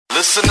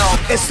Listen up.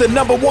 It's the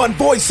 #1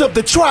 voice of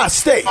the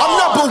tri-state.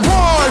 I'm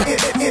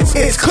 #1.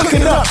 It's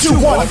cooking up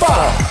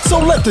 215. So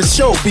let the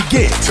show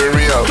begin. Turn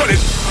me up.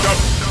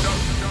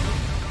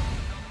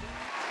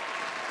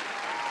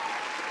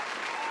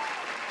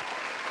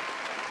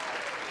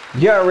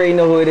 You already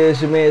know who it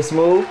is, your man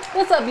Smooth.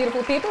 What's up,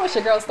 beautiful people? It's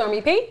your girl,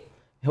 Stormy P.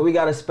 And we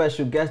got a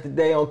special guest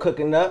today on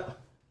Cooking Up,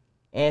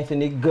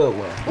 Anthony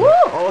Goodwin. Woo!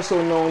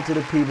 Also known to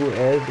the people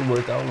as the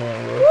Workout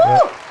Landlord.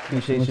 Woo!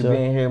 Appreciate you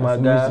being here, my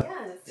guy.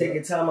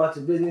 Taking time out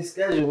your busy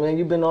schedule, man.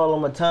 You've been all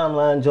on my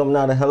timeline, jumping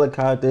out of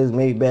helicopters,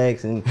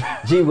 Maybachs, and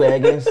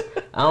G-Wagons.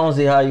 I don't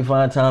see how you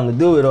find time to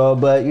do it all,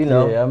 but you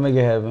know. Yeah, I'll make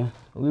it happen.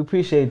 We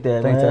appreciate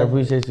that, Thanks, man. I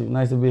appreciate you.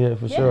 Nice to be here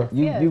for sure.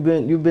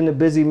 You've been a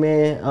busy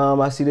man.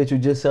 I see that you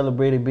just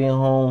celebrated being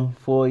home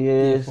 4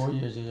 years. Yeah, 4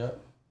 years, yeah.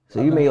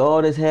 So you made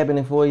all this happen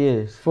in 4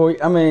 years.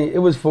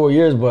 It was 4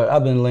 years, but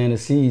I've been laying the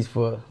seeds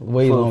for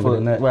way longer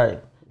than that. Right.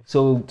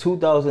 So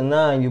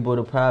 2009, you bought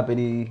a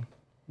property.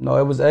 No,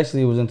 it was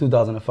in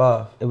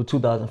 2005. It was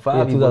 2005.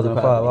 Yeah,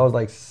 2005. I was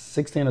like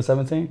 16 or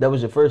 17. That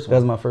was your first one. That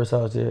was my first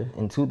house, yeah.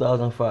 In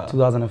 2005.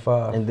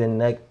 2005. And then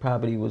that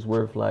property was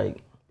worth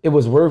like. It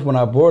was worth when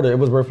I bought it. It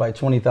was worth like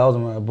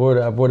 20,000 when I bought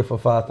it. I bought it for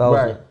 5,000.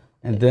 Right.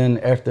 And then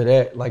after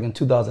that, like in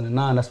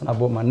 2009, that's when I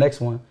bought my next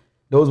one.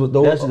 Those.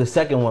 That's the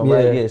second one, yeah.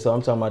 right? Yeah. So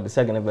I'm talking about the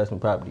second investment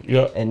property.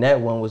 Yeah. And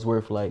that one was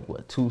worth like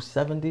what,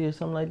 270 or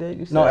something like that?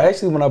 You said? No,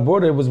 actually, when I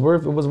bought it, it was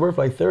worth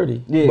like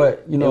 30. Yeah.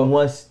 But you know, and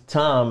once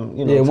time,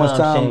 you know, yeah, once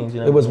time changed,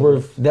 it was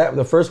worth that.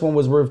 The first one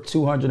was worth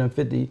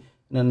 250, and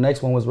then the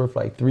next one was worth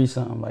like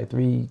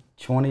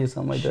 320 or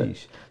something like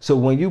that. So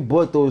when you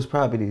bought those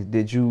properties,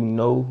 did you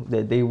know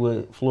that they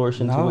would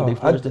flourish into what they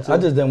flourished into? I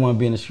just didn't want to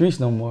be in the streets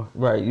no more.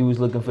 Right, you was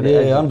looking for the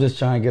exit. exit. I'm just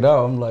trying to get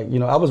out. I'm like, you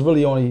know, I was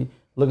really only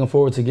looking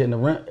forward to getting the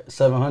rent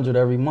 $700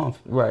 every month.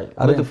 Right,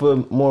 looking for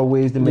more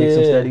ways to make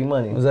some steady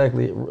money.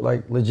 Exactly,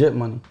 like legit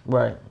money.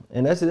 Right,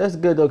 and that's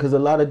good though, because a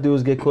lot of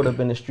dudes get caught up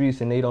in the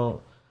streets and they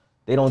don't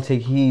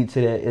take heed to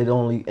that. It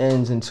only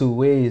ends in two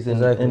ways,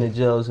 and the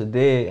jails are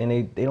dead, and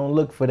they don't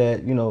look for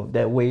that, you know,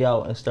 that way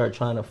out and start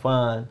trying to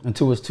find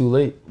until it's too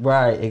late.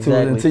 Right,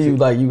 exactly.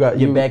 Until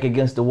you're back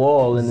against the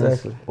wall,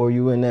 and or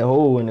you in that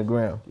hole in the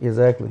ground.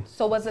 Exactly.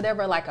 So was it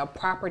ever like a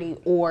property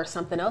or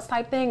something else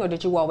type thing, or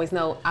did you always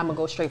know I'm gonna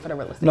go straight for the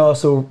real estate? No,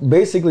 so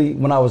basically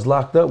when I was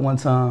locked up one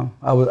time,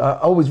 I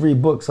always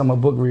read books. I'm a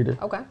book reader.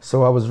 Okay.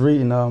 So I was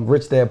reading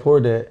Rich Dad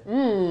Poor Dad.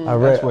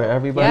 That's where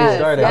everybody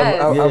started.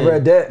 I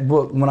read that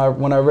book.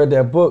 When I read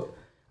that book,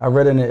 I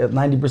read in it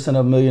 90%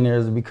 of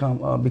millionaires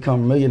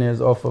become millionaires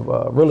off of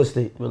real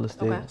estate.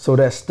 Okay. So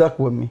that stuck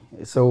with me.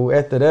 So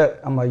after that,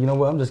 I'm like, you know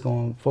what? I'm just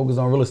going to focus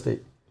on real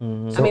estate.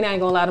 Mm-hmm. So, I mean, I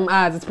ain't gonna lie, them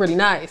odds, it's pretty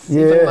nice.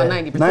 Yeah, you're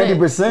talking about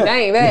 90%. That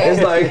ain't bad.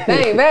 It's like,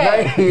 that ain't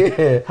bad.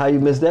 Yeah. How you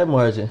miss that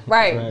margin?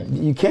 Right.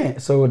 You can't.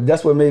 So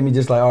that's what made me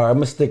just like, all right, I'm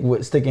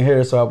gonna sticking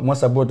here. So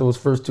once I bought those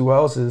first two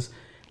houses,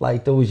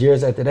 like those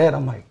years after that,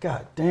 I'm like,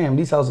 God damn,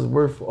 these houses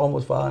worth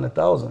almost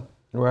 500,000.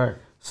 Right.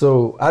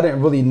 So I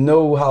didn't really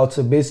know how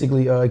to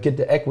basically get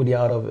the equity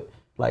out of it.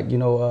 Like, you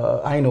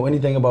know, I ain't know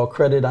anything about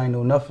credit. I ain't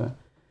know nothing.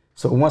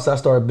 So once I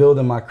started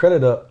building my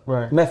credit up,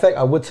 matter of fact,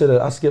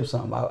 I skipped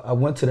something. I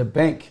went to the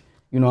bank.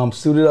 You know, I'm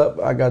suited up.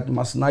 I got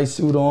my nice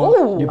suit on.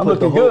 Ooh, I'm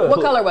looking good.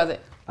 What color was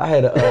it? I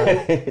had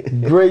a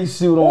gray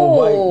suit on,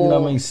 white, you know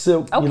what I mean,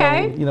 silk.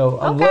 Okay. You know,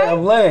 I'm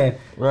laying.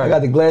 Right. I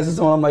got the glasses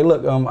on. I'm like,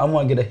 look, I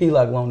want to get a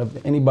HELOC loan.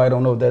 If anybody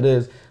don't know what that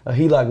is, a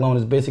HELOC loan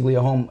is basically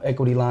a home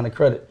equity line of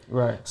credit.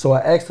 Right. So I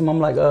asked him, I'm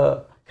like,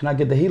 can I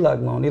get the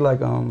HELOC loan? He like,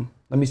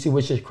 let me see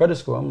what's your credit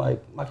score. I'm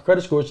like, my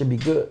credit score should be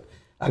good.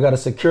 I got a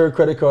secure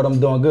credit card. I'm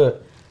doing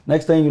good.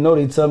 Next thing you know,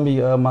 they tell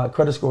me my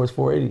credit score is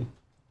 480.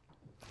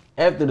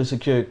 After the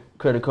secure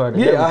credit card?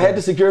 Yeah, I had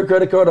the secure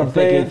credit card. I'm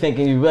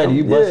thinking you ready.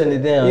 You busting it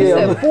down. You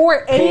said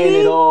 480?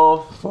 Paying it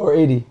off.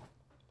 480.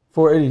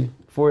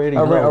 480.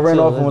 I ran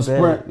off on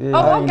Sprint. Yeah.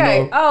 Oh,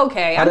 okay.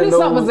 Okay. I knew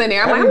something was in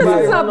there. I'm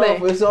missing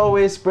something. It's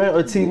always Sprint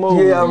or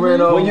T-Mobile. Yeah, I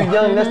ran off. When you're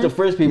young, that's the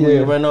first people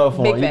you run off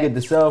on. Big you get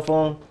the cell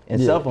phone, and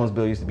cell phones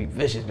bill used to be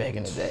vicious back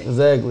in the day.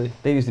 Exactly.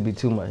 They used to be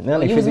too much. Now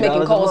they you was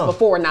making calls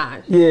before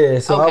 9. Yeah,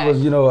 so I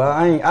was, you know,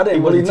 I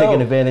didn't really know.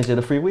 Taking advantage of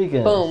the free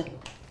weekends. Boom.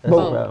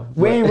 But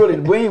we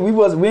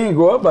ain't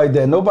grow up like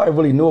that. Nobody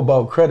really knew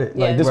about credit.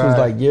 Like this was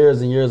like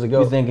years and years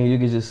ago. You thinking you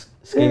could just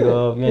skate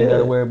off? You ain't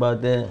gotta worry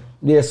about that.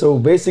 Yeah. So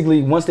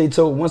basically, once they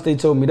told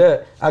me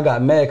that, I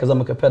got mad because I'm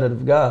a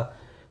competitive guy.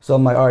 So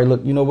I'm like, all right,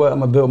 look, you know what?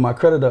 I'm gonna build my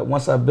credit up.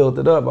 Once I built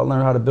it up, I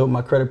learned how to build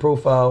my credit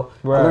profile.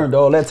 I learned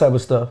all that type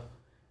of stuff.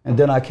 And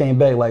then I came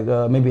back like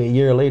maybe a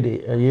year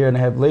and a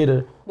half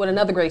later. With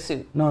another gray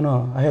suit.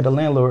 No. I had the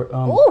landlord.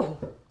 Ooh.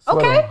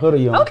 Okay.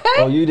 Hoodie on. Okay.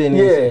 Oh, you didn't.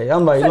 Yeah,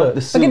 I'm like, look,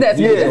 the suit. Look at that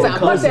suit. Yeah,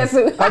 Punch that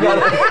suit. I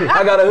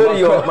got a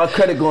hoodie on. My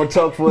credit gonna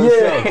talk for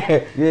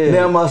itself. Yeah.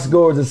 Now my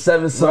score is a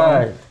 7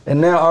 something. Right. And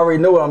now I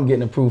already know what I'm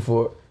getting approved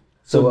for.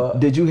 So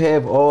did you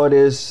have all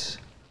this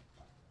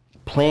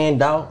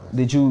planned out?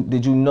 Did you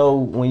know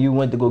when you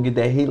went to go get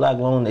that HELOC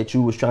loan that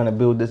you was trying to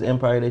build this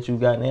empire that you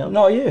got now?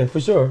 No, yeah, for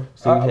sure.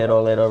 So you had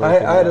all that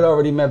already? I had it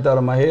already mapped out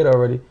in my head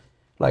already.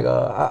 Like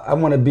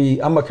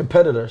I'm a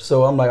competitor.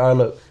 So I'm like, all right,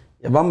 look,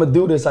 if I'm gonna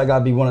do this, I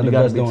gotta be one of the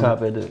best doing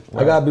it.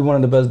 Right. I gotta be one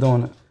of the best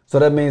doing it. So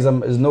that means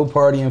there's no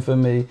partying for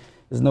me.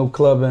 There's no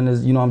clubbing.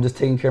 I'm just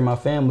taking care of my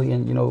family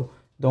and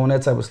doing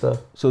that type of stuff.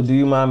 So do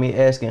you mind me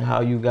asking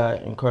how you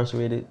got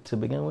incarcerated to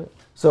begin with?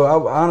 So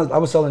I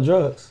was selling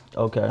drugs.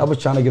 Okay. I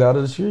was trying to get out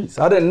of the streets.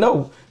 I didn't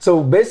know.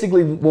 So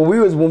basically, when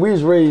we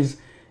was raised,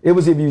 it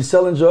was if you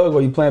selling drugs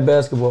or you playing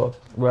basketball.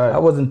 Right. I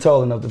wasn't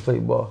tall enough to play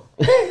ball.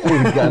 You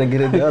gotta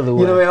get it the other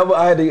way. You know what I mean?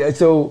 I had to.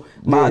 So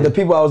the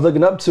people I was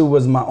looking up to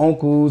was my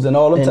uncles and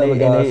all them type of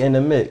guys. And they in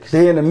the mix.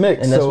 They in the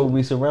mix. And that's what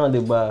we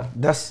surrounded by.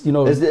 That's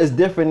It's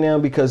different now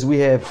because we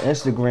have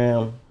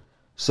Instagram.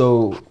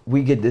 So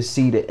we get to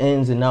see the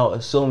ins and outs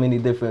of so many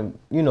different,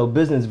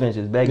 business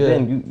ventures. Back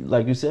then,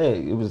 like you said,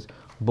 it was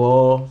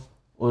ball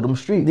or them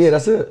streets. Yeah,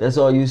 that's it. That's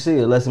all you see,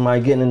 unless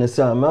somebody getting into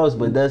something else.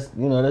 But that's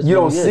that's you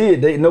don't see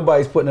it.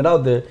 Nobody's putting it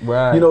out there.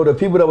 Right. The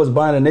people that was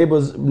buying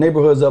the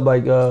neighborhoods up,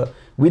 like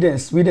we didn't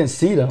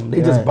see them.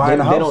 They just buying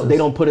the houses. They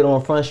don't put it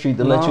on Front Street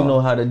to let you know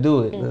how to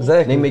do it.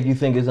 Exactly. They make you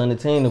think it's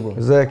unattainable.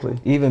 Exactly.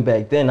 Even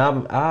back then,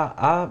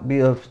 I'd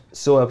be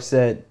so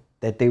upset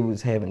that they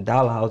was having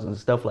dollar houses and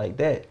stuff like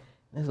that.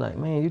 It's like,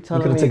 man, you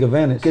telling me. You couldn't take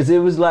advantage. Because it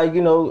was like,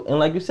 and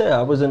like you said,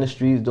 I was in the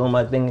streets doing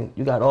my thing.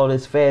 You got all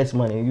this fast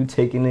money and you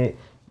taking it,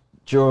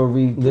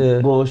 jewelry,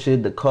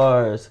 bullshit, the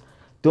cars,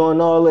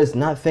 doing all this,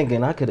 not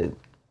thinking I could have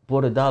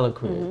bought a dollar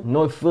crib.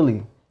 North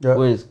Philly,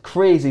 where it's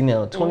crazy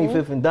now,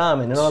 25th and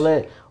Diamond and all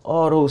that.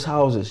 All those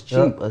houses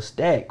cheap, a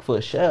stack for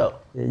a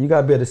shell. Yeah, you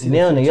gotta be able to see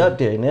now the they up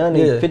there. Now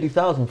they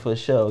 50,000 for a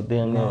shell,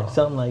 damn near,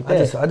 something like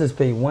that. I just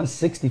paid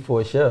 $160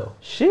 for a shell.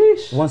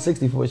 Sheesh.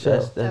 $160 for a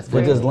shell. That's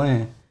with just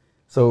land.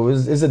 So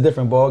it's a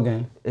different ball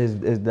game. It's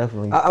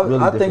definitely.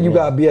 I think you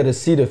gotta be able to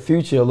see the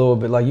future a little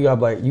bit. Like you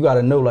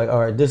gotta know, like, all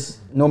right, this,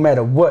 no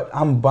matter what,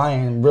 I'm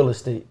buying real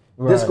estate.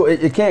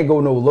 Right. It can't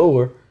go no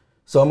lower.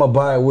 So I'm gonna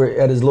buy it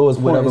at its lowest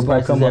point. Whatever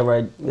price is at,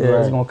 right?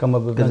 Yeah, it's gonna come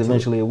up eventually. Because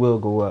eventually it will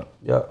go up.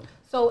 Yeah.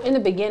 So in the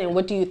beginning,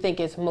 what do you think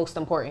is most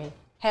important?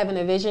 Having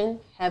a vision,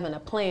 having a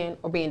plan,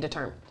 or being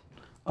determined?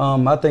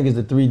 I think it's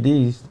the 3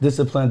 Ds: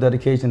 discipline,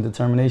 dedication,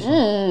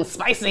 determination.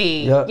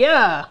 Spicy. Yeah.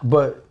 Yeah.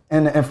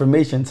 And the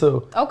information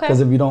too. Okay.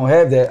 Because if you don't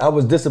have that, I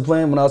was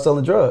disciplined when I was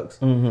selling drugs.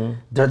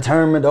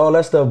 Determined, all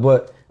that stuff,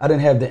 but I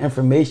didn't have the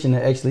information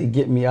to actually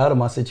get me out of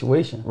my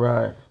situation.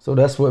 Right. So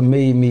that's what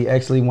made me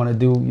actually want to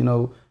do,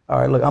 all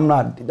right, look, I'm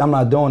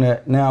not doing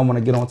that. Now I want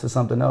to get on to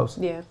something else.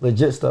 Yeah.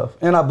 Legit stuff.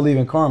 And I believe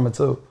in karma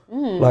too.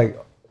 Like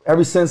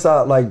ever since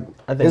I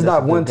think it's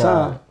not one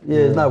time.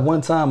 It's not one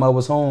time I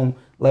was home.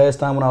 Last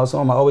time when I was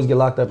home, I always get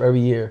locked up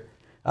every year.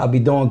 I'll be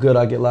doing good,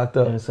 I get locked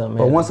up.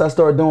 But once I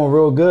start doing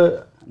real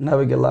good,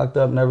 never get locked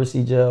up, never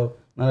see jail,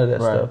 none of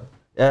that stuff.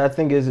 Yeah, I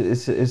think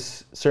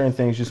it's certain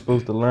things you're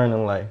supposed to learn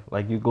in life.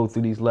 Like you go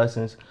through these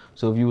lessons.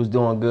 So if you was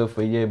doing good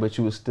for a year, but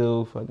you was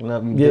still fucking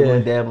up, you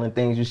dibbling dabbling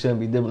things you shouldn't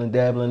be dibbling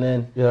dabbling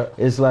in. Yeah.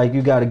 It's like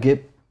you got to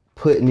get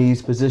put in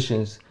these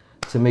positions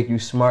to make you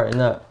smarten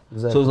up.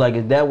 Exactly. So it's like,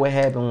 is that what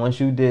happened once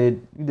you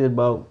did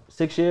about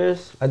 6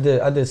 years? I did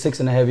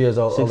 6.5 years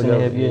all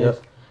 6.5 years.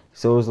 Yeah.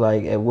 So it's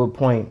like, at what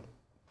point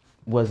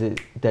was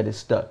it that it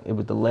stuck? It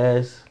was the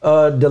last?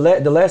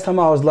 The last time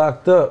I was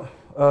locked up,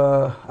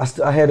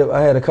 I had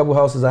a couple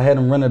houses. I had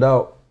them rented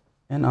out,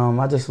 and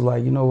I just was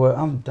like, you know what,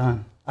 I'm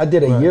done. I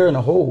did a year in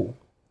a hole,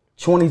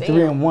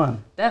 23-1.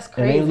 That's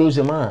crazy. And you lose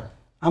your mind.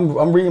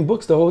 I'm reading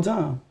books the whole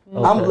time.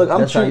 Okay.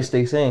 That's how you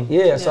stay sane.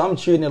 Yeah, so I'm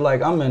treating it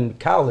like I'm in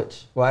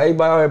college. While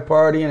everybody out here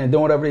partying and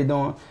doing whatever they're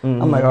doing,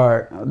 I'm like, all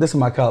right, this is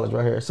my college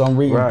right here. So I'm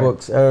reading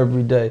books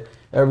every day.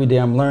 Every day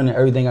I'm learning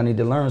everything I need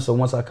to learn. So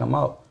once I come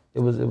out, I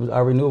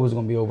already knew it was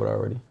gonna be over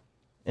already.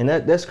 And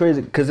that's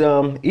crazy, because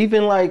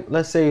even like,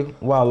 let's say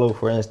Wallow,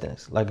 for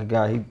instance, like a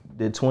guy, he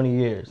did 20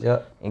 years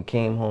and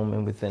came home,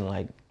 and within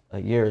like a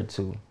year or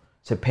two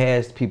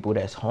surpassed people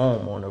that's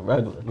home on a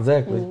regular.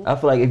 Exactly. I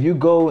feel like if you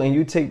go and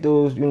you take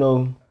those,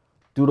 do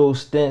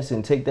those stints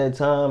and take that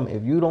time,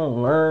 if you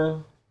don't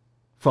learn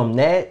from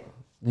that,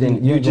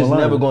 then you just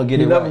never gonna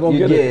get it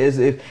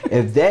right.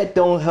 If that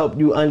don't help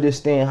you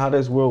understand how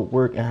this world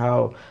work and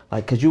how,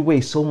 like, cause you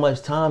waste so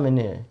much time in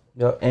there.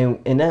 Yep.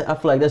 And that, I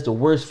feel like that's the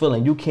worst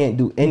feeling. You can't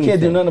do anything. You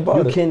can't do nothing about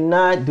it. You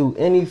cannot do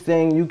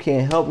anything. You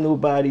can't help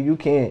nobody. You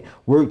can't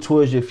work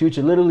towards your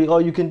future. Literally, all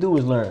you can do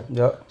is learn.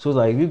 Yep. So it's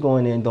like, if you go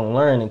in there and don't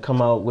learn and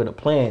come out with a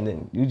plan,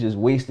 then you just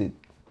wasted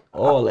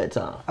all that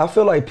time. I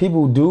feel like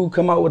people do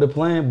come out with a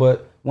plan,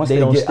 but once they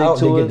get out,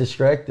 they get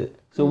distracted.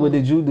 So what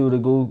did you do to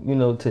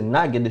go, to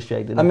not get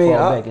distracted? I mean,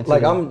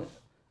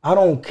 I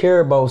don't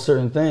care about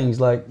certain things.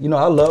 Like,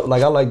 I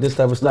like this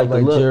type of stuff,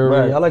 like jewelry.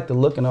 Right. I like the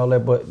look and all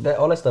that, but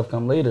all that stuff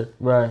come later.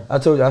 Right. I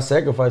told you I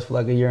sacrificed for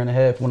like a year and a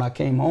half when I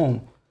came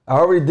home. I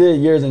already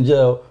did years in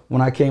jail.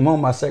 When I came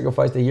home, I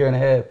sacrificed a year and a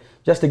half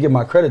just to get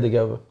my credit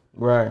together.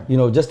 Right.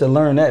 Just to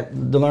learn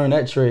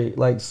that trade.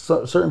 Like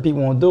certain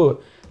people won't do it.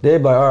 They're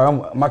like, all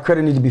right, my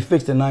credit needs to be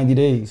fixed in 90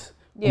 days.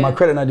 Yeah. My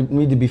credit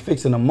need to be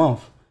fixed in a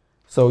month.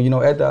 So,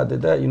 after I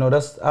did that,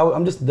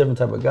 I'm just a different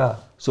type of guy.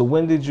 So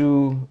when did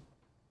you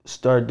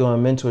start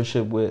doing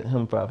mentorship with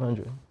him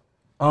 500?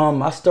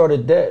 I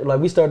started that,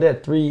 we started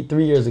that three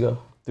years ago.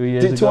 3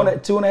 years ago?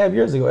 2.5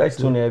 years ago,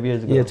 actually. 2.5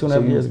 years ago. Yeah,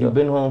 2.5 years ago. You've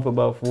been home for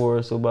about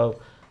 4, so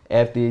about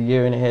after a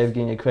year and a half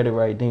getting your credit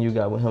right, then you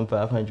got with him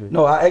 500.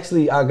 No, I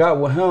got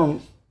with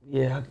him,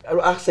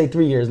 I say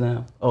 3 years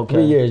now. Okay.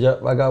 3 years,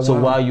 yep. I got with him. So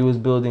while you was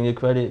building your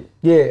credit?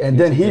 Yeah, and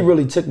then he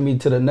really took me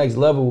to the next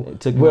level with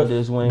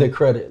the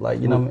credit,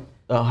 like, you know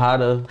what I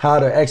mean? How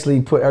to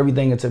actually put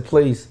everything into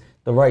place,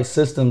 the right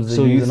systems.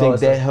 So you think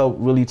that helped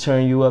really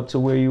turn you up to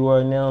where you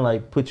are now,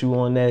 like put you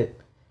on that?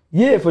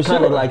 Yeah, for sure.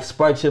 Kind of like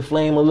spark your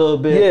flame a little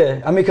bit?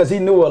 Yeah, I mean, because he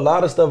knew a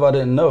lot of stuff I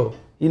didn't know.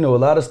 He knew a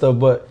lot of stuff,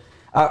 but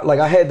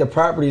I had the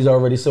properties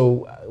already,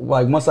 so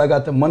like once I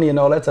got the money and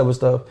all that type of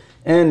stuff,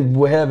 and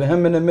with having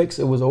him in the mix,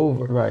 it was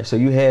over. Right. So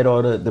you had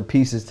all the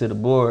pieces to the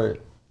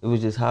board. It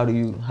was just how do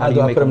you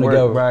make them work?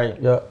 Together?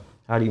 Right. Yeah.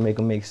 How do you make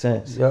them make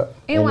sense? Yeah.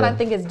 And what I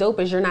think is dope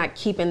is you're not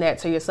keeping that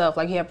to yourself.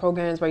 Like you have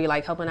programs where you're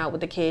like helping out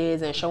with the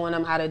kids and showing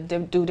them how to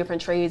do different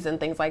trades and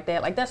things like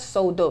that. Like that's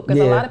so dope because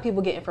a lot of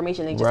people get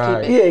information, they just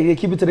keep it. Yeah,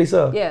 keep it to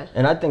themselves. Yeah.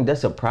 And I think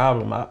that's a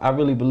problem. I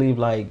really believe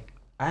like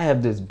I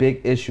have this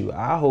big issue.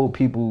 I hold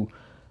people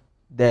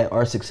that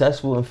are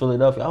successful in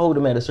Philadelphia, I hold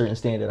them at a certain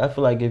standard. I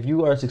feel like if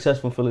you are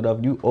successful in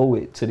Philadelphia, you owe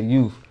it to the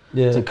youth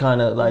to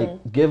kind of like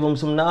give them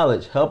some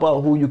knowledge, help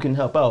out who you can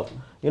help out.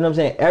 You know what I'm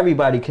saying?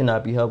 Everybody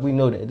cannot be helped. We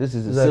know that. This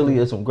is as silly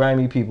as some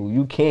grimy people.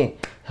 You can't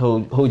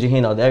hold your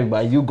hand out to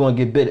everybody. You're going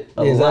to get bit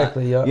a lot.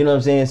 Yeah. You know what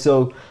I'm saying?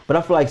 So, but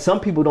I feel like some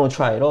people don't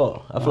try at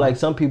all. I feel like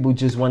some people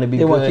just want to be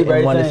good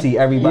and want to see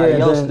everybody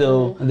else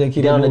still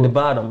down at the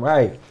bottom.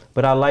 Right.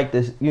 But I like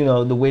this, you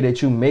know, the way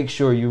that you make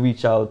sure you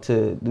reach out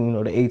to, you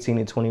know, the 18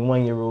 and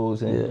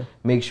 21-year-olds and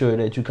make sure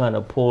that you kind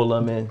of pull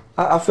them in.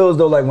 I feel as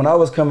though, like, when I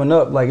was coming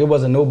up, like, it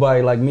wasn't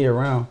nobody like me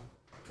around.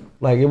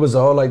 Like, it was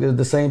all, like,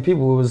 the same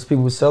people. It was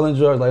people selling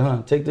drugs,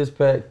 like, take this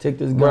pack, take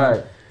this gun.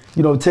 Right.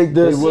 You know, take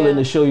this. They're willing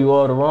to show you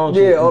all the wrong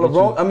shit. Yeah, all the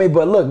wrong. I mean,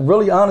 but look,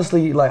 really,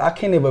 honestly, like, I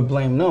can't even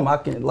blame them. I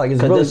can, like,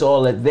 it's really. That's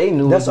all that they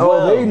knew. That's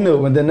all they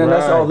knew, and then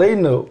that's all they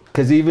knew.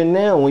 Because even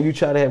now, when you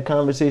try to have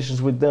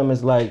conversations with them,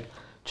 it's like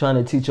trying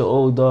to teach an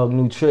old dog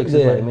new tricks.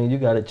 It's like, man, you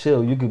gotta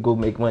chill. You could go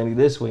make money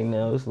this way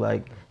now. It's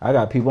like, I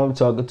got people I'm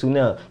talking to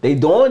now. They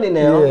doing it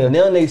now. Yeah.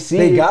 Now they see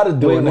they gotta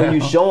do it now. When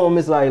you show them,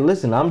 it's like,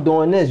 listen, I'm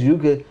doing this. You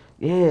could.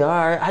 Yeah, all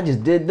right, I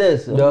just did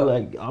this.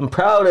 Like, I'm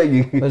proud of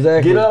you.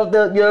 Exactly. Get out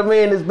there, you know what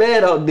I mean? It's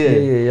bad out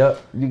there. Yeah.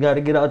 You got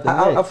to get out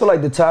there. I feel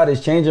like the tide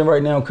is changing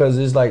right now because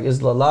it's like,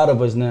 it's a lot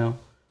of us now.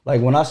 Like,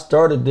 when I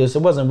started this,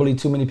 it wasn't really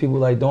too many people,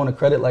 like, doing a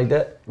credit like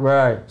that.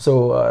 Right.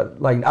 So,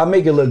 like, I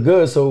make it look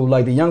good, so,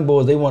 like, the young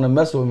boys, they want to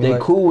mess with me. They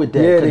like, cool with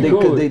that.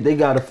 Yeah, they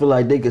got to feel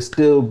like they could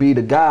still be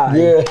the guy.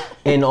 Yeah.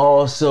 And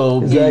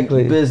also get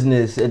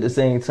business at the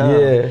same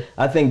time. Yeah.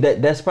 I think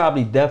that's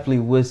probably definitely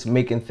what's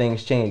making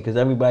things change, because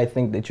everybody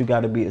think that you got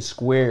to be a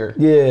square.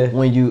 Yeah.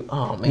 When you,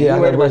 oh, man, you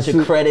worried about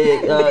your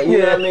credit. You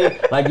know what I mean?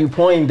 Like, you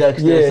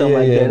Poindexter or something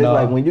like that. It's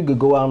like, when you could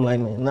go out, I'm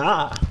like, man,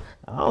 nah.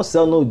 I don't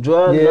sell no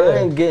drugs. I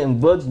ain't getting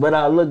books, but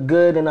I look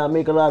good and I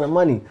make a lot of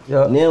money.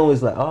 Now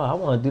it's like, oh, I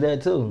want to do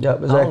that too.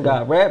 Yep, exactly. I don't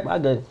got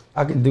rap.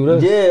 I can do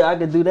this. Yeah, I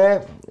can do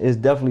that. It's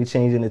definitely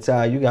changing the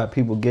tide. You got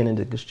people getting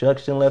into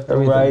construction left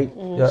and right,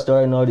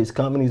 starting all these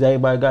companies.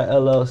 Everybody got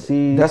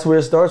LLCs. That's where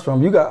it starts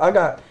from.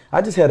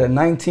 I just had a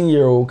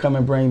 19-year-old come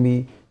and bring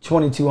me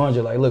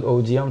 $2,200. Like, look,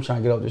 OG, I'm trying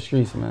to get off the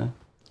streets, man.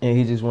 And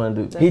he just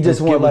wanted to. He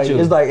just want, like,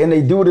 it's like, and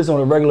they do this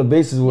on a regular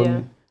basis with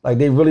me. Like,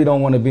 they really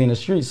don't want to be in the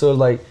streets. So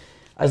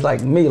it's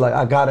like me, like,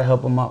 I gotta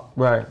help them out.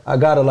 Right. I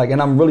gotta, like,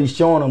 and I'm really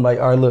showing them, like,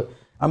 all right, look,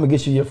 I'm gonna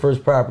get you your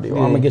first property, or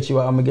I'm gonna get you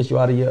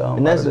out of your.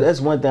 And that's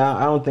one thing.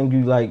 I don't think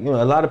you, like, you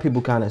know, a lot of people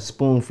kind of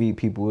spoon feed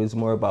people. It's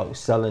more about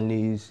selling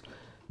these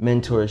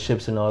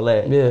mentorships and all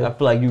that. Yeah. I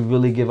feel like you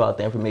really give out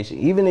the information,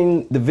 even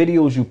in the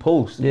videos you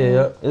post.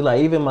 Yeah. It's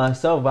like, even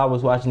myself, I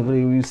was watching the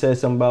video where you said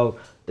something about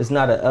it's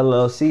not an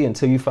LLC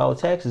until you file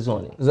taxes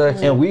on it.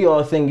 Exactly. And we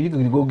all think you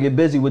can go get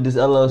busy with this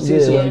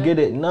LLC so you get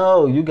it.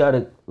 No, you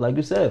gotta, like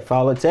you said,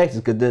 file the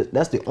taxes, because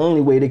that's the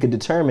only way they could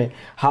determine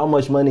how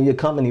much money your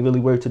company really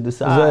worth to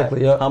decide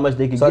how much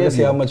they can give you. So I can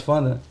see how much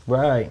funding.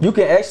 Right. You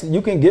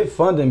can get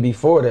funding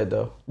before that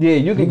though. Yeah,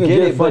 you can get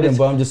it, funding,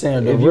 but I'm just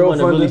saying the if real you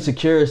want to really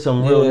secure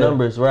some real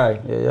numbers, right?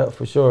 Yeah,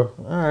 for sure.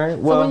 All right.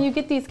 Well, so when you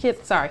get these kids,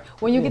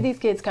 get these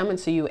kids coming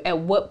to you, at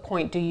what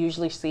point do you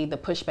usually see the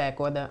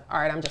pushback or the,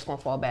 all right, I'm just gonna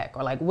fall back,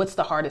 or like, what's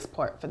the hardest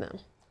part for them?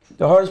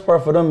 The hardest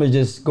part for them is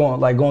just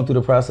going through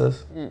the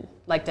process.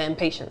 Like the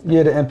impatience thing.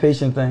 Yeah, the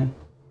impatient thing.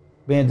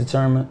 Being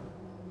determined.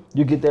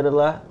 You get that a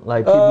lot?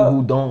 Like people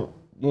who don't,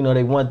 you know,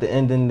 they want the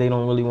ending, they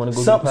don't really want to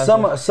go through the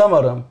process? Some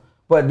of them.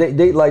 But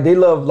they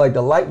love like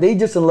the life. They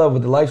just in love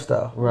with the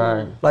lifestyle.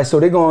 Right. Like, so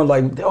they going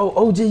like,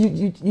 oh, OG,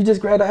 you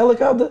just grabbed a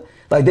helicopter?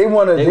 Like they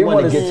want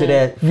to get to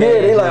that. Yeah,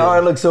 they like, all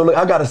right, look,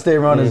 I got to stay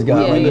around this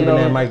guy. Yeah, like, you know,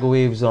 that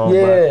microwave zone.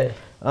 Yeah.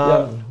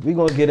 We're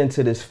going to get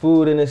into this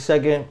food in a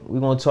second.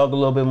 We're going to talk a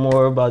little bit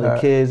more about the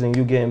kids and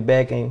you getting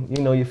back and,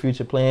 you know, your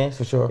future plans.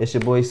 For sure. It's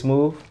your boy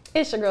Smooth.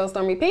 It's your girl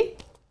Stormy P.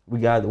 We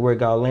got the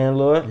Workout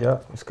Landlord. Yeah.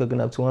 It's cooking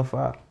up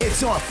 215.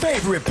 It's our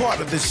favorite part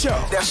of the show.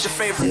 That's your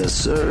favorite? Yes,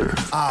 sir.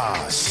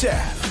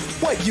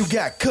 Chef, what you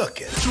got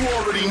cooking? You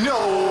already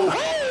know.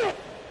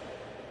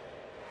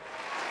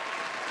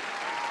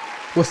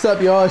 What's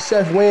up, y'all?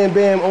 Chef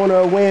Whambam, owner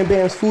of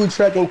Whambam's Food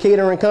Truck and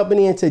Catering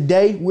Company, and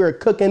today we're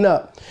cooking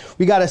up.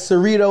 We got a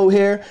Cerrito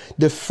here,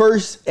 the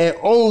first and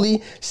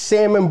only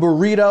salmon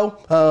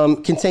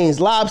burrito. Contains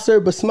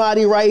lobster,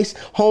 basmati rice,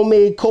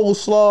 homemade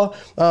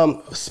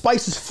coleslaw,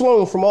 spices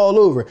flowing from all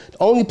over. The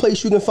only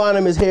place you can find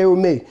them is here with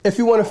me. If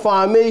you want to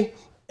find me,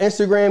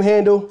 Instagram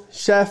handle,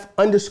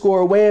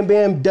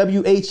 chef_Whambam,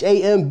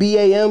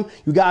 WHAMBAM.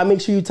 You gotta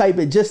make sure you type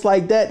it just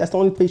like that. That's the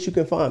only place you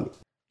can find me.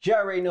 You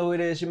already know who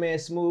it is, your man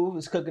Smooth.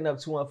 It's Cooking Up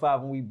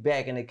 215 and we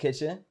back in the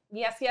kitchen.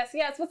 Yes.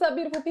 What's up,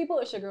 beautiful people?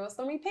 It's your girl,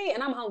 Stormy P,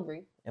 and I'm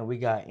hungry. And we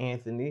got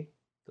Anthony,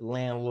 the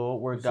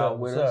landlord, worked out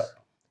with us.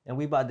 And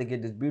we about to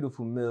get this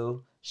beautiful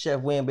meal. Chef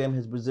Whambam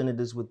has presented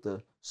us with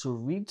the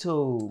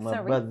Cerrito, my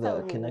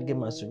brother. Can I get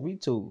my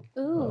Cerrito?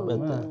 Ooh. My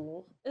brother.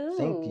 Ooh.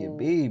 Thank you,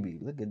 baby.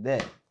 Look at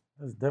that.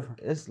 That's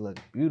different. This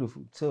looks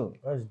beautiful, too.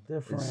 That's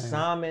different. It's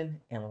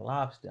salmon and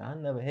lobster. I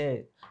never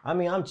had. I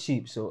mean, I'm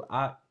cheap, so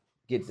I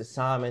get the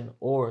salmon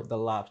or the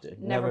lobster.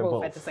 Never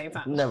both at the same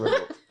time. Never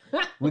both.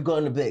 We go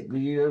in the big,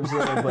 you know what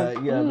I'm saying?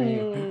 But you know what I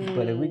mean?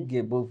 But if we can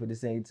get both at the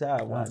same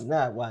time, why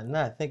not? Why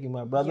not? Thank you,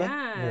 my brother.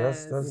 Yes. Yeah,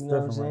 that's you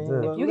know different.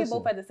 Right if you get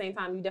both at the same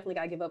time, you definitely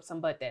gotta give up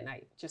some butt that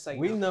night. Just so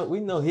you know. We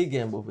know he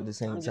getting both at the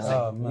same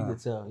time. You can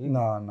tell.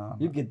 No.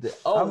 You get the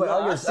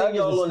I see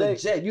y'all on the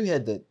jet. You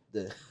had the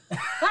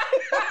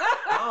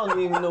I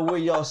don't even know where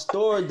y'all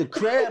stored the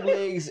crab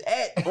legs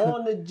at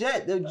on the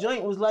jet. The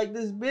joint was like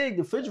this big.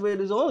 The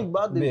refrigerator's only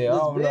about this big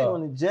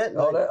on the jet.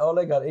 Like, all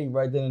they got ate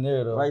right then and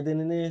there, though. Right then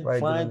and there,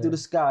 flying through the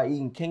sky,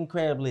 eating king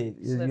crab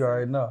legs. You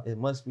already know. It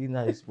must be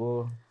nice,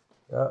 boy.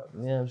 Yeah.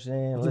 You know what I'm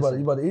saying? You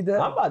about to eat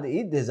that? I'm about to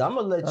eat this. I'm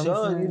going to let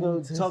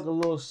y'all, talk a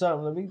little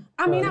something.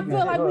 I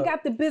feel like we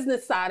got the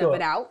business side of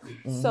it out.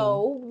 Mm-hmm.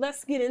 So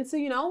let's get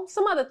into,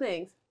 some other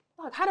things.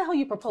 Like, how the hell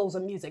you propose a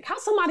music? How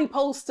somebody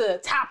supposed to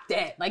top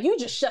that? Like, you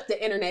just shut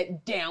the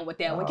internet down with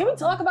that one. Can we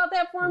talk about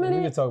that for a minute?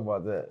 We can talk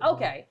about that.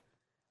 Okay.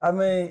 I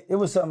mean, it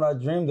was something I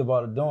dreamed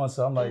about doing,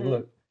 so I'm like,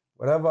 look,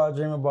 whatever I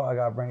dream about, I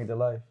gotta bring it to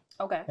life.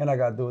 Okay. And I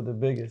gotta do it the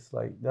biggest.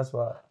 Like, that's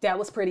why. That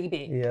was pretty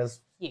big.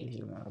 Yes.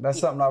 That's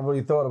something I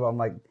really thought about. I'm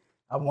like,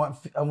 I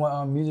want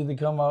music to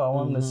come out. I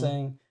want them to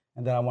sing,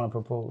 and then I want to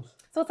propose.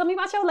 So tell me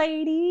about your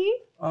lady.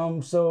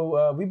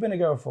 So we've been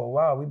together for a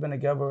while. We've been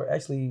together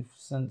actually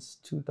since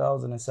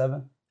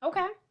 2007.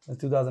 Okay. Since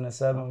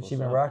 2007, she's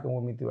been rocking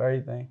with me through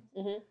everything.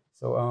 Mm-hmm.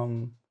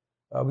 So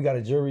we got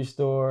a jewelry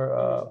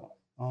store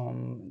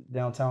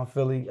downtown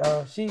Philly.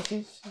 She's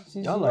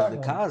y'all like the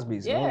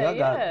Cosbys. Yeah,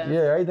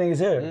 everything is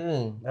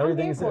here.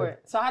 Everything is here.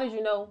 So how did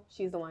you know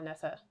she's the one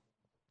that's her?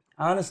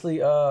 Honestly,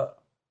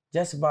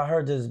 just by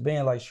her just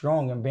being like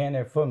strong and being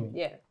there for me.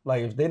 Yeah.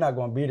 Like if they're not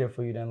gonna be there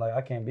for you, then like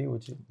I can't be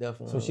with you.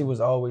 Definitely. So she was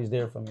always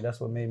there for me.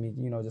 That's what made me,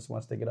 just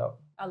want to stick it out.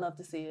 I love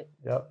to see it.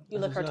 Yep. You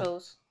lick her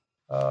toes?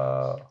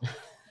 Nah.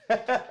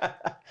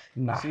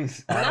 No, why not?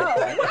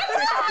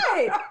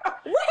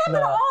 What happened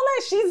to all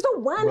that? She's the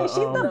one and she's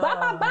the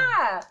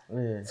bye.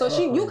 Yeah. So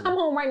you come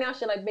home right now,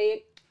 she's like, babe.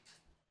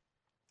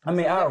 I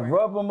mean, I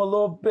rub them a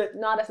little bit.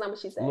 No, that's not what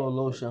she said. A little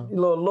lotion. A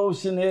little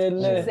lotion here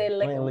and there. She said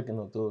lick I ain't licking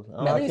no toes.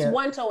 At least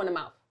one toe in the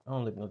mouth. I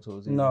don't lick no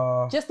toes either.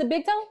 No. Just the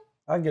big toe?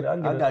 I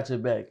got your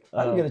back.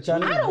 I can get a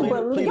Chinese. I don't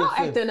believe y'all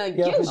acting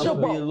against your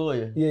I'm gonna be a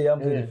lawyer. Yeah, I'm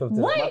pleading fifth.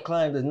 My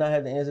client does not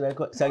have to answer that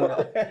question.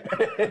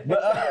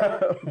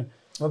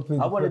 But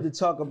I wanted to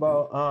talk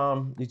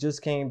about, you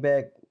just came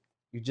back,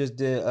 you just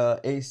did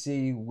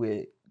AC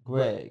with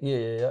Greg.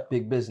 Yeah.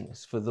 Big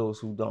Business, for those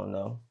who don't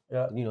know.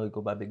 Yeah. You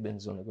go by Big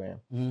Business on the gram.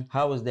 Mm-hmm.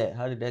 How was that?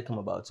 How did that come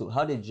about too?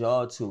 How did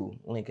y'all two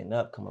linking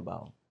up come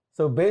about?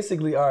 So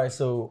basically, all right,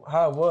 so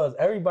how it was,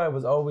 everybody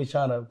was always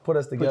trying to put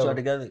us together. Put y'all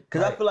together?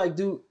 Because I feel like,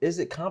 dude, is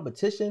it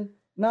competition?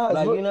 No,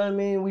 like, you know what I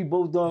mean? We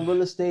both doing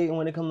real estate, and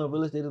when it comes to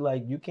real estate, it's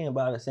like, you can't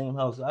buy the same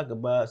house I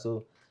could buy,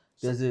 so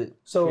does it...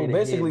 So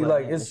basically,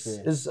 like, it's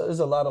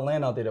a lot of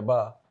land out there to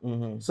buy.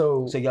 Mm-hmm.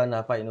 So y'all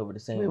not fighting over the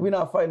same... We're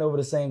not fighting over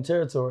the same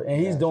territory, and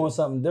he's doing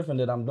something different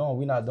that I'm doing.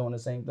 We're not doing the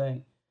same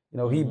thing.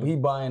 He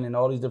buying in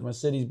all these different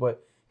cities,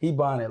 but he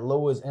buying at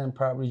lowest end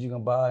properties you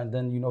can buy, and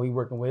then, he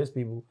working with his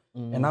people.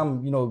 Mm-hmm. And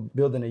I'm,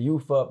 building the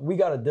youth up. We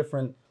got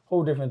a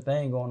whole different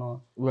thing going on.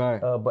 Right.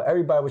 But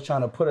everybody was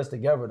trying to put us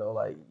together though.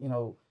 Like,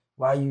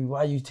 why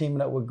you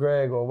teaming up with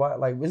Greg, or why?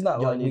 Like, it's not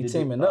like we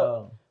teaming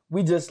up.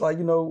 We just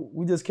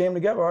we just came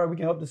together. All right, we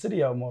can help the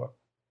city out more.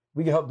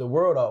 We can help the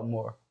world out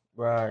more.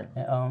 Right.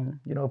 And,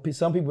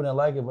 some people didn't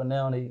like it, but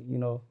now they,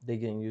 they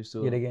getting used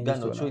to it. Yeah, they getting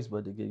used to it. Got no choice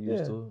but to get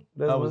used to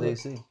it. How was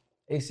AC?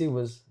 AC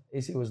was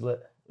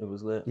lit. It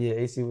was lit. Yeah,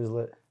 AC was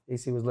lit.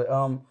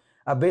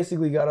 I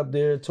basically got up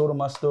there, told him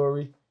my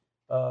story.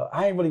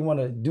 I didn't really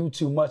want to do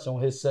too much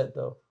on his set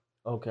though.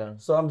 Okay.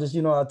 So I'm just,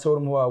 I told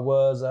him who I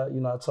was. I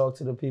talked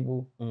to the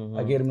people. Mm-hmm.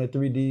 I gave them the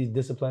 3 Ds: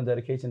 discipline,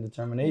 dedication,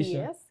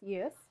 determination.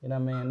 Yes.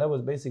 That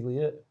was basically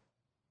it.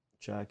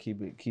 try to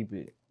keep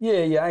it. Yeah,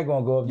 I ain't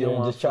gonna go up there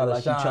and just try to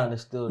like shine. You trying to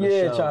steal the show.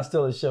 Yeah, trying to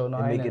steal the show. No,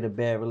 and I make it a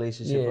bad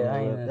relationship. Yeah, I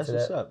ain't That's into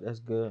what's that. up. That's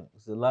good.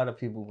 Because a lot of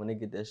people, when they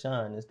get that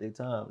shine, it's their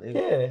time.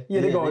 They're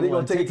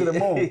gonna take it to the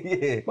moon.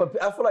 Yeah.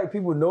 But I feel like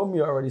people know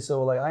me already,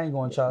 so like I ain't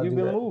gonna try to do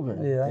that. You've been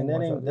moving. Yeah,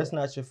 and that's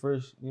not your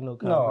first,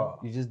 conference. No.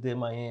 You just did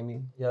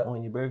Miami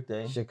on your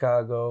birthday.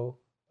 Chicago.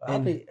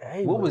 And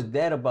what was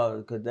that about?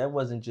 Because that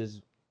wasn't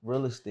just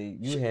real estate.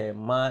 You had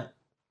Mont,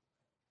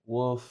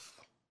 Wolf,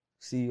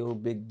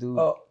 CEO, Big Dude.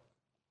 Oh,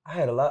 I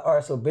had a lot. All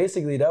right, so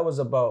basically that was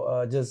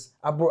about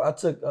I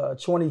took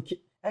 20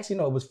 actually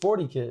no, it was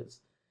 40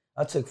 kids.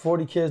 I took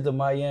 40 kids to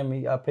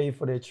Miami. I paid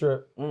for their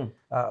trip.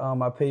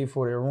 I paid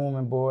for their room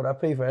and board. I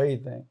paid for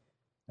everything.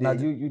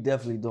 And you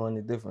definitely doing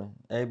it different.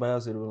 Everybody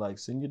else would be like,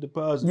 send your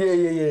deposit.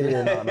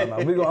 Yeah. No.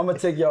 I'm gonna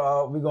take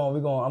y'all out. I'm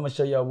gonna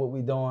show y'all what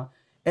we doing.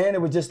 And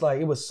it was just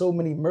like, it was so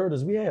many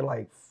murders. We had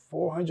like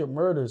 400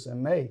 murders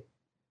in May.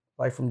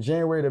 Like from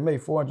January to May,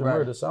 400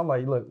 murders. So I'm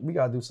like, look, we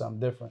gotta do something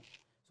different.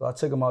 So I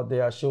took them out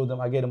there. I showed them.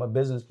 I gave them a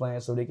business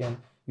plan so they can,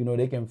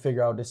 they can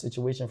figure out the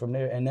situation from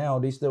there. And now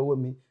they still with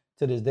me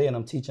to this day, and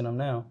I'm teaching them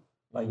now,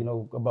 like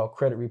about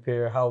credit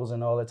repair,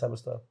 housing, all that type of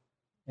stuff.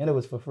 And it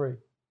was for free.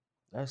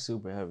 That's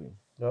super heavy.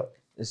 Yep.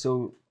 And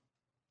so,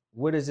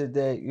 what is it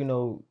that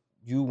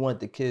you want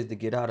the kids to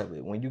get out of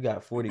it? When you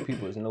got 40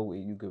 people, there's no way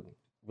you could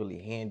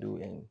really handle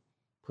and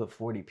put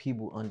 40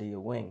 people under your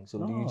wing. So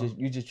do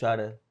you just try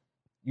to?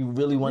 You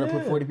really want to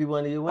put 40 people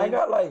under your wing? I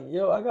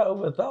got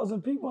over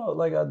 1,000 people.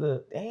 Like I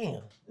did.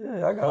 Damn.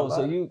 Yeah, I got. Oh,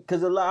 so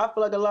because I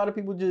feel like a lot of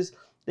people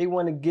they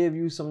want to give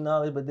you some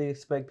knowledge, but they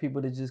expect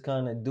people to just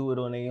kind of do it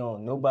on their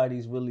own.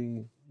 Nobody's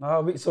really.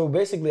 So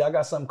basically, I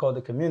got something called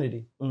the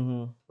community.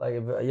 Mm-hmm. Like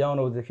if y'all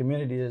know what the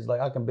community is, like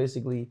I can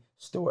basically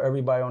store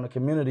everybody on the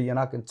community, and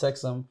I can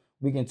text them.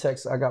 We can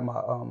text. I got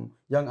my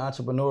young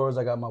entrepreneurs.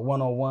 I got my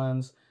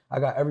one-on-ones. I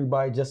got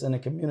everybody just in the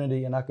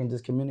community, and I can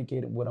just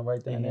communicate with them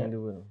right there and there.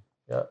 With them.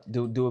 Yeah.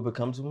 Do it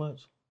become too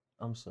much?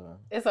 I'm sorry.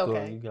 It's okay. Go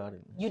ahead, you got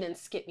it. You didn't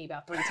skip me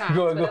about 3 times,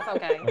 Go but it's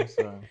okay. I'm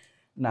sorry.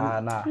 Nah.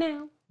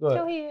 Now, go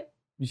ahead.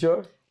 You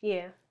sure?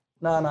 Yeah.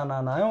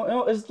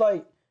 Nah. It's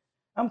like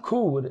I'm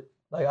cool with it.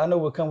 Like I know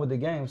what come with the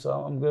game, so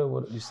I'm good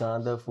with it. You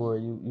signed up for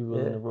it. You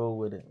willing to roll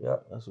with it. Yeah.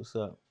 That's what's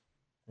up.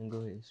 And go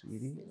ahead,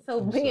 sweetie.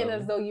 So being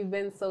as though you've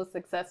been so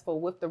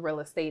successful with the real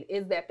estate,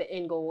 is that the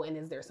end goal, and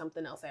is there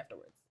something else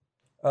afterwards?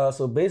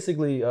 So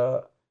basically,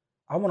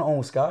 I want to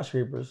own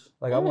skyscrapers.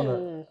 Like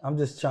I'm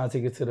just trying to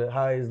take it to the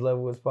highest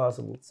level as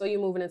possible. So you're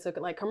moving into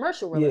like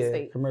commercial real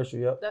estate? Yeah, commercial,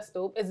 yep. That's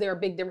dope. Is there a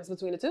big difference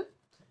between the two?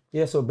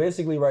 Yeah, so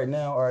basically right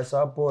now, all right,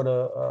 so I bought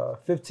a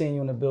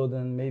 15-unit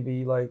building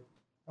maybe like,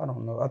 I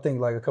don't know, I think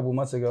like a couple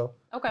months ago.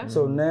 Okay.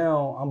 So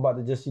now I'm about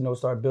to just,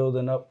 start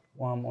building up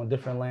on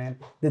different land.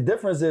 The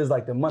difference is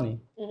like the money.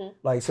 Mm-hmm.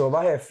 Like, so if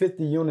I have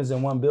 50 units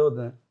in one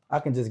building, I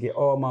can just get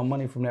all my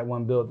money from that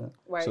one building.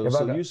 Right.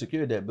 So you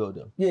secured that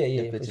building?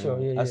 Yeah, for sure.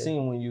 Yeah. I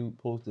seen when you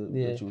posted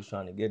that you was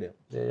trying to get it.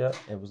 Yeah.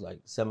 It was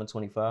like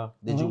 $725.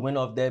 Did you win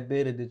off that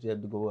bid or did you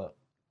have to go up?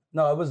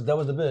 No, that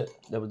was the bid.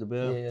 That was the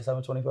bid? Yeah,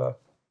 $725.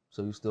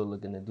 So you still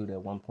looking to do that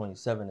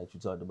 1.7 that you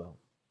talked about?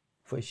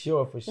 For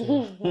sure. For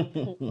sure,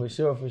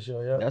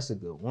 yeah. That's a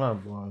good one,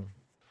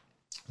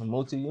 boy.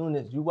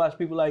 Multi-units. You watch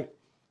people like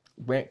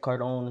Grant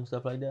Cardone and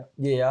stuff like that?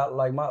 Yeah,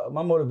 like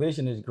my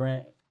motivation is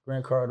Grant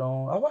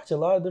Cardone. I watch a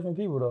lot of different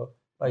people though.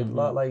 Like a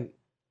lot like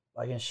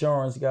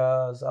insurance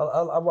guys.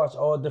 I watch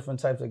all different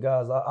types of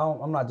guys.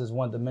 I'm not just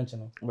one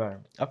dimensional. Right.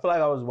 I feel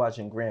like I was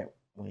watching Grant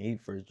when he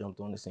first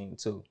jumped on the scene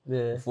too.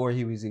 Yeah. Before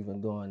he was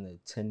even doing the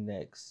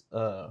 10X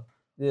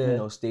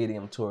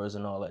stadium tours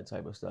and all that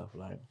type of stuff.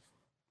 Like,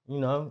 I be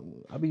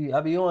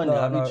on there.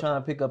 I be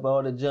trying to pick up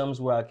all the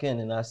gems where I can,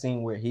 and I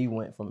seen where he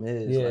went from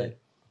his. Yeah. Like,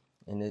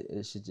 and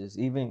it should just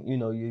even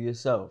you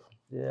yourself.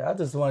 Yeah, I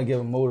just want to give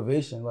them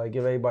motivation, like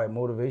give everybody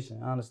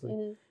motivation.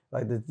 Honestly,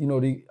 like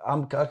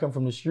I come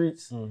from the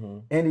streets.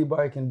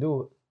 Anybody can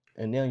do it.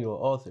 And now you're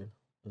an author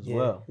as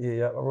well.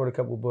 Yeah. I wrote a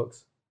couple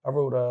books. I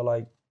wrote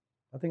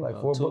I think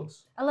 4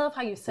 books. I love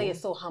how you say it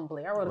so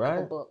humbly. I wrote a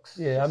couple books.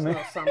 Yeah, I mean,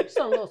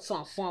 some little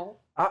something.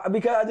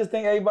 Because I just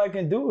think everybody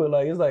can do it.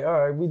 Like it's like,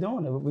 all right, we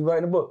doing it. We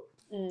writing a book.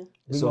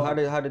 So how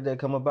did that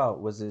come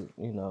about? Was it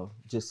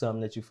just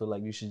something that you feel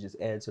like you should just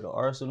add to the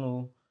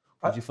arsenal?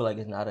 Did you feel like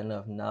it's not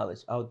enough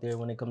knowledge out there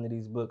when it comes to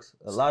these books?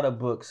 A lot of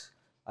books,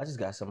 I just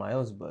got somebody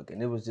else's book,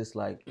 and it was just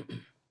like,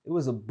 it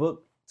was a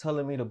book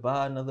telling me to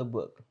buy another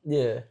book.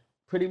 Yeah.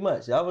 Pretty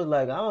much. I was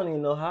like, I don't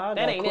even know how I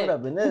got caught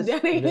up in this.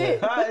 That ain't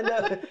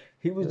it.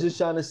 He was just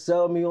trying to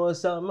sell me on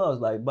something else,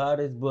 like buy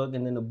this book,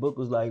 and then the book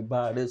was like,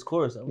 buy this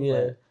course. I was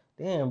like,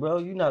 damn, bro,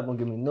 you're not gonna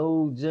give me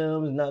no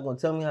gems, not gonna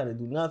tell me how to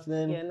do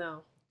nothing. Yeah,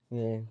 no.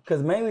 Yeah.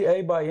 Because mainly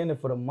everybody in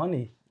it for the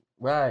money.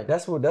 Right.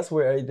 That's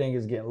where everything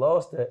is getting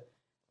lost at.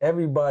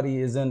 Everybody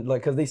is in,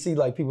 like, because they see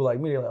like people like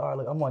me, they're like, all right,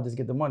 look, I'm gonna just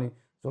get the money.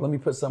 So let me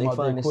put something out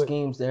there quick. They find the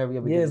schemes to hurry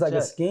up and get it's the like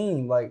check. a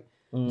scheme, like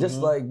just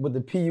like with the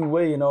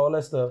PUA and all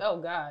that stuff. Oh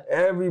God.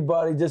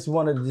 Everybody just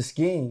wanted the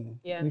scheme.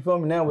 Yeah. You feel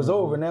me? Now it's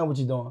over. Now what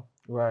you doing?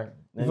 Right.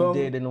 Now you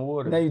dead in the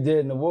water. Now you dead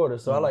in the water.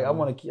 So I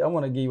want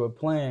to give you a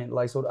plan.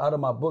 Like, so out of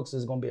my books,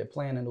 there's gonna be a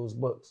plan in those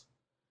books.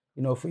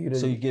 You know, for you to.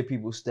 So you give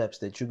people steps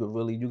that you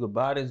could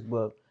buy this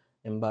book,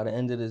 and by the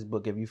end of this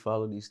book, if you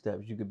follow these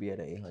steps, you could be at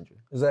an 800.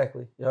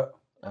 Exactly. Yep.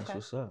 That's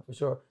what's up. For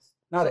sure.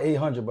 Not an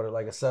 800, but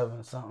like a 7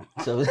 or something.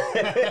 So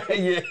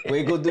yeah, we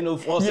ain't gonna do no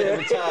false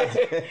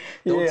advertising.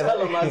 Don't tell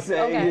them I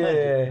said.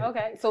 Okay. Yeah.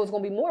 Okay. So it's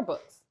gonna be more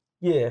books.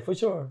 Yeah, for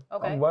sure.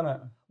 Okay. Why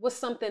not? What's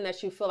something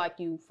that you feel like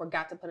you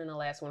forgot to put in the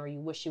last one, or you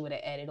wish you would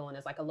have added on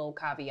as like a little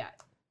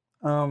caveat?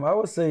 I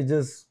would say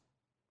just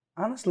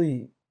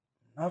honestly,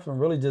 nothing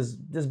really.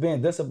 Just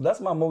being disciplined. That's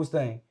my most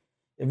thing.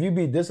 If you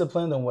be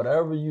disciplined in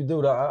whatever you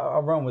do, I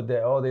run with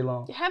that all day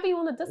long. You're heavy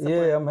on the discipline.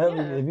 Yeah, I'm heavy.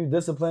 Yeah. If you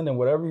disciplined in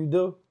whatever you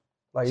do,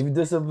 like if you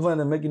disciplined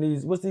in making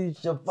these, what's these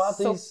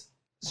chapatis?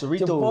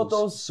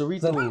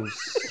 Cerritos.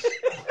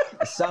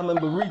 Salmon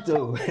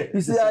burrito.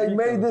 You see how he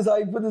made this? How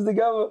he put this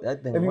together?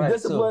 That thing if you right,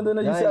 disciplined in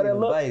it, you see how that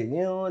look.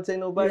 You don't want to take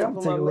no bite from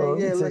my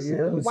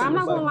man. Well, I'm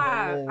not gonna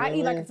lie. I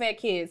eat like a fat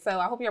kid, so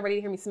I hope you're ready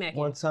to hear me smack it.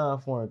 One time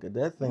for him, cause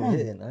that thing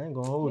hitting. I ain't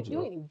gonna hold you.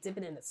 You ain't even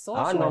dipping in the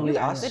sauce.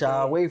 I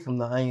shy away from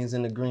the onions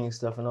and the green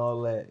stuff and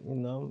all that. You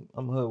know,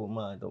 I'm hood with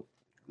mine. Don't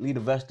leave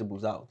the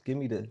vegetables out. Give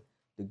me the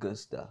good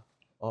stuff.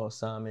 All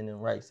salmon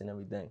and rice and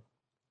everything.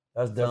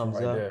 That's different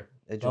right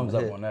there. Thumbs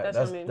up on that.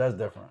 That's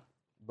different.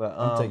 But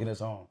I'm taking this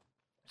home.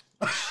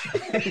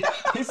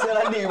 He said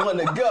I need one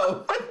to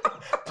go.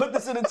 Put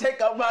this in the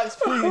takeout box,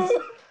 please.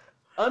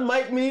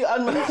 Unmic me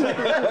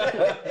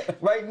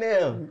right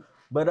now.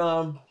 But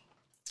all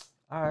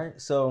right.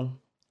 So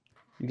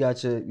you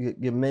got your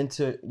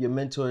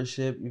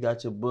mentorship. You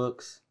got your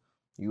books.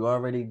 You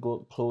already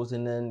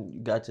closing in.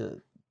 You got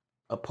your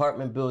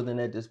apartment building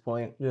at this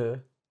point. Yeah.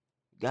 You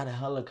got a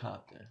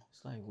helicopter.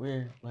 It's like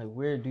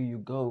where do you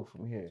go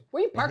from here?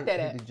 Where you parked that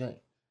at? It's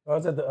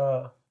at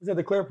the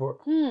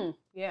Clearport.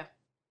 Yeah.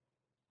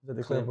 Is that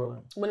the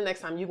Clearport? When the next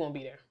time you gonna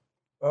be there?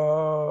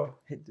 I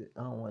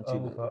don't want you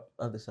to the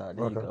other side.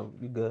 There you go.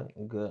 You good.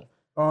 You good.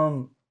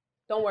 Don't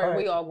worry,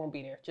 we all gonna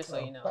be there, just so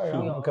you know.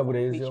 A couple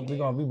days. We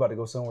about to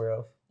go somewhere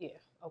else. Yeah,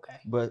 okay.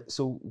 But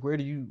so where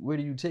do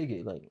you take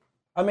it? Like,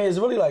 I mean, it's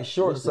really like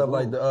short stuff.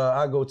 Like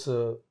I go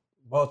to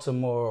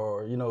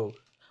Baltimore, or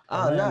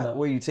not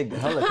where you take the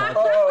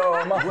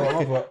helicopter. My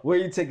fault. Where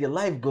you take your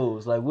life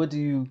goals. Like, what do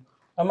you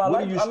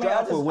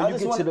strive for when you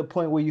get to the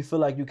point where you feel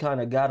like you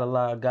kind of got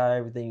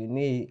everything you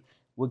need?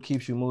 What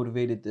keeps you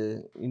motivated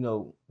to,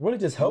 really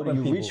just helping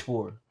people. Reach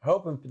for?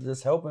 Helping people.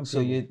 So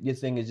your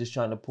thing is just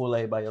trying to pull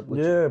everybody up with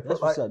you. Yeah,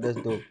 that's what's up.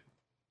 That's dope.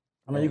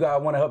 I mean, you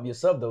gotta want to help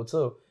yourself though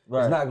too.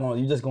 Right. It's not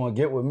you just gonna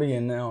get with me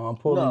and now I'm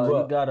pulling you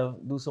up. You gotta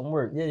do some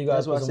work. Yeah, you gotta.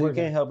 That's why I say you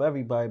can't help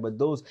everybody, but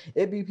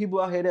it be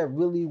people out here that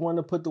really want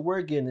to put the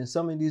work in, and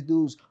some of these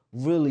dudes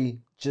really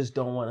just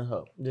don't want to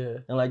help. Yeah.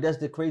 And like that's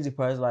the crazy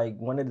part. Is like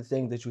one of the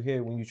things that you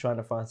hear when you're trying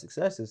to find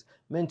success is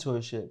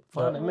mentorship.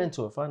 Find a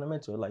mentor.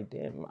 Like,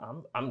 damn,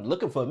 I'm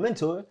looking for a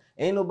mentor.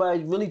 Ain't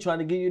nobody really trying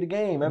to give you the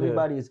game.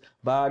 Everybody is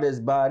buy this,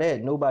 buy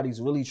that. Nobody's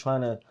really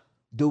trying to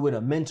do what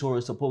a mentor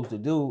is supposed to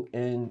do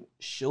and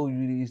show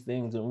you these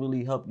things and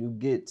really help you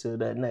get to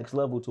that next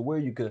level to where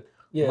you could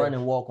run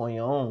and walk on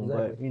your own.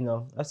 Exactly.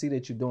 But I see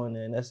that you're doing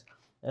that, and that's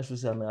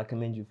what's up, man. I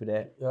commend you for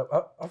that. Yeah,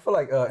 I feel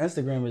like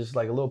Instagram is just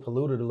like a little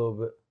polluted a little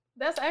bit.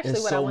 That's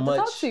actually what I want to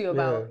talk to you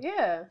about.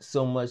 Yeah.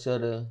 So much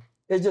of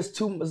it's just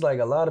it's like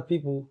a lot of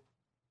people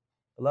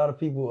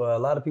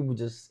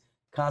just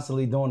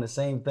constantly doing the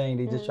same thing.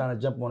 They just trying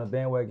to jump on a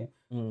bandwagon.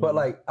 But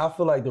like I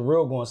feel like the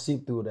real going to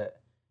seep through that.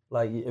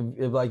 Like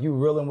if like you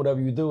real in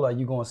whatever you do, like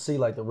you're gonna see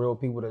like the real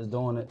people that's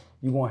doing it.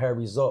 You're gonna have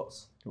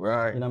results.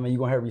 Right. You know what I mean? You're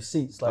gonna have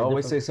receipts. Like I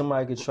always say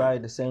somebody could try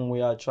it the same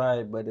way I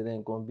tried, but it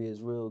ain't gonna be as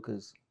real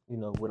because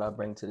what I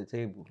bring to the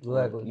table.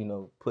 Exactly.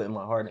 Putting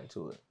my heart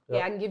into it.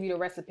 Yeah, I can give you the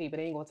recipe, but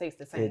it ain't gonna taste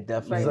the same. It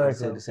definitely ain't gonna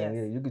taste the same.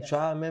 Yes. Yeah, you can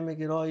try and mimic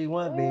it all you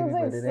want, baby,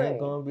 but it ain't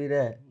gonna be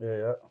that.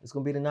 Yeah. It's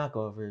gonna be the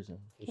knockoff version.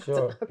 For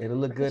sure. It'll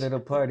look good at a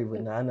party,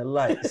 but not in the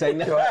light. Say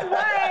no. For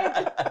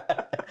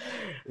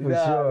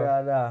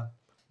sure. Nah.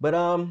 But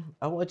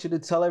I want you to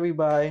tell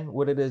everybody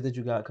what it is that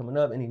you got coming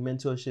up. Any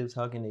mentorships?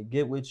 How can they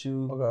get with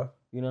you? Okay.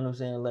 You know what I'm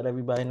saying? Let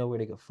everybody know where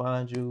they can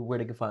find you, where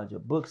they can find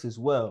your books as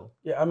well.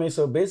 Yeah, I mean,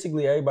 so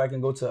basically everybody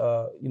can go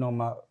to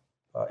my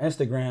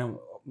Instagram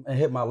and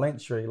hit my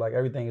link tree. Like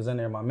everything is in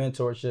there. My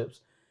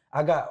mentorships.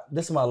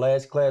 This is my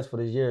last class for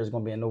this year. It's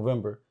gonna be in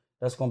November.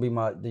 That's gonna be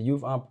the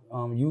youth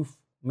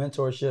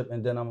mentorship,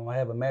 and then I'm gonna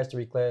have a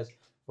mastery class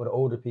for the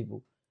older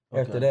people. Okay.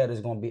 After that,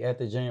 it's gonna be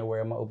after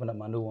January. I'm gonna open up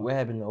my new one. What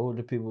happened to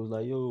older people? Was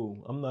like,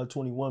 yo, I'm not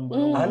 21,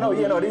 but I know,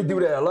 they do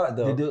that a lot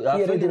though. They do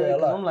that a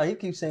lot. I'm like, he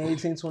keeps saying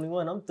 18,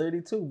 21. I'm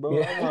 32, bro.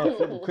 Yeah. I'm out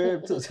for the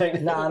crib too.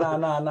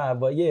 Nah.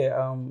 But yeah,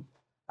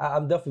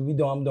 I'm definitely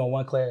I'm doing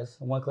one class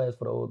for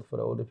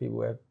the older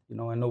people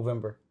in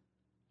November.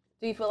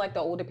 Do you feel like the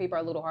older people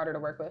are a little harder to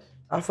work with?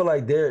 I feel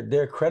like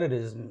their credit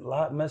is a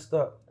lot messed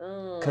up.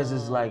 Because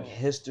it's like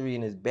history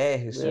and it's bad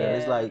history. Yeah.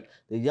 It's like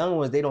the young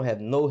ones, they don't have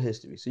no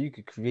history. So you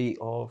could create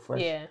all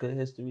fresh, good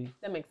history.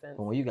 That makes sense.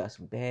 But when you got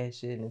some bad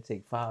shit and it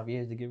take 5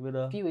 years to get rid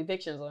of. A few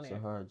evictions on there. It's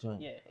a hard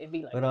joint. Yeah, it'd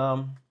be like But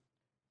I'm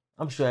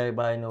I'm sure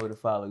everybody know where to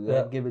follow you.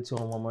 Yeah. Give it to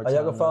them one more time.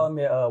 Y'all can follow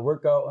me at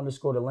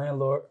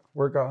workout_the_landlord.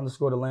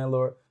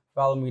 Workout_the_landlord.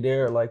 Follow me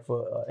there, like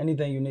for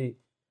anything you need.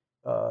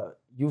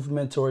 Youth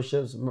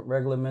mentorships,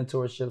 regular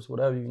mentorships,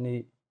 whatever you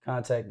need,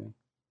 contact me.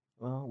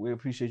 Well, we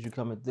appreciate you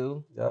coming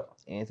through. Yep.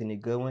 It's Anthony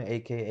Goodwin,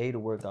 aka the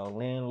Workout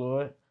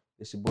Landlord.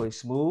 It's your boy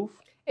Smooth.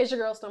 It's your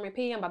girl Stormy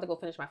P. I'm about to go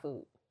finish my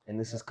food. And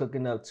this is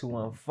Cooking Up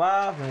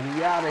 215, and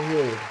we out of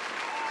here.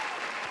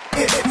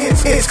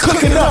 It's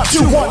Cooking Up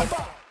 215.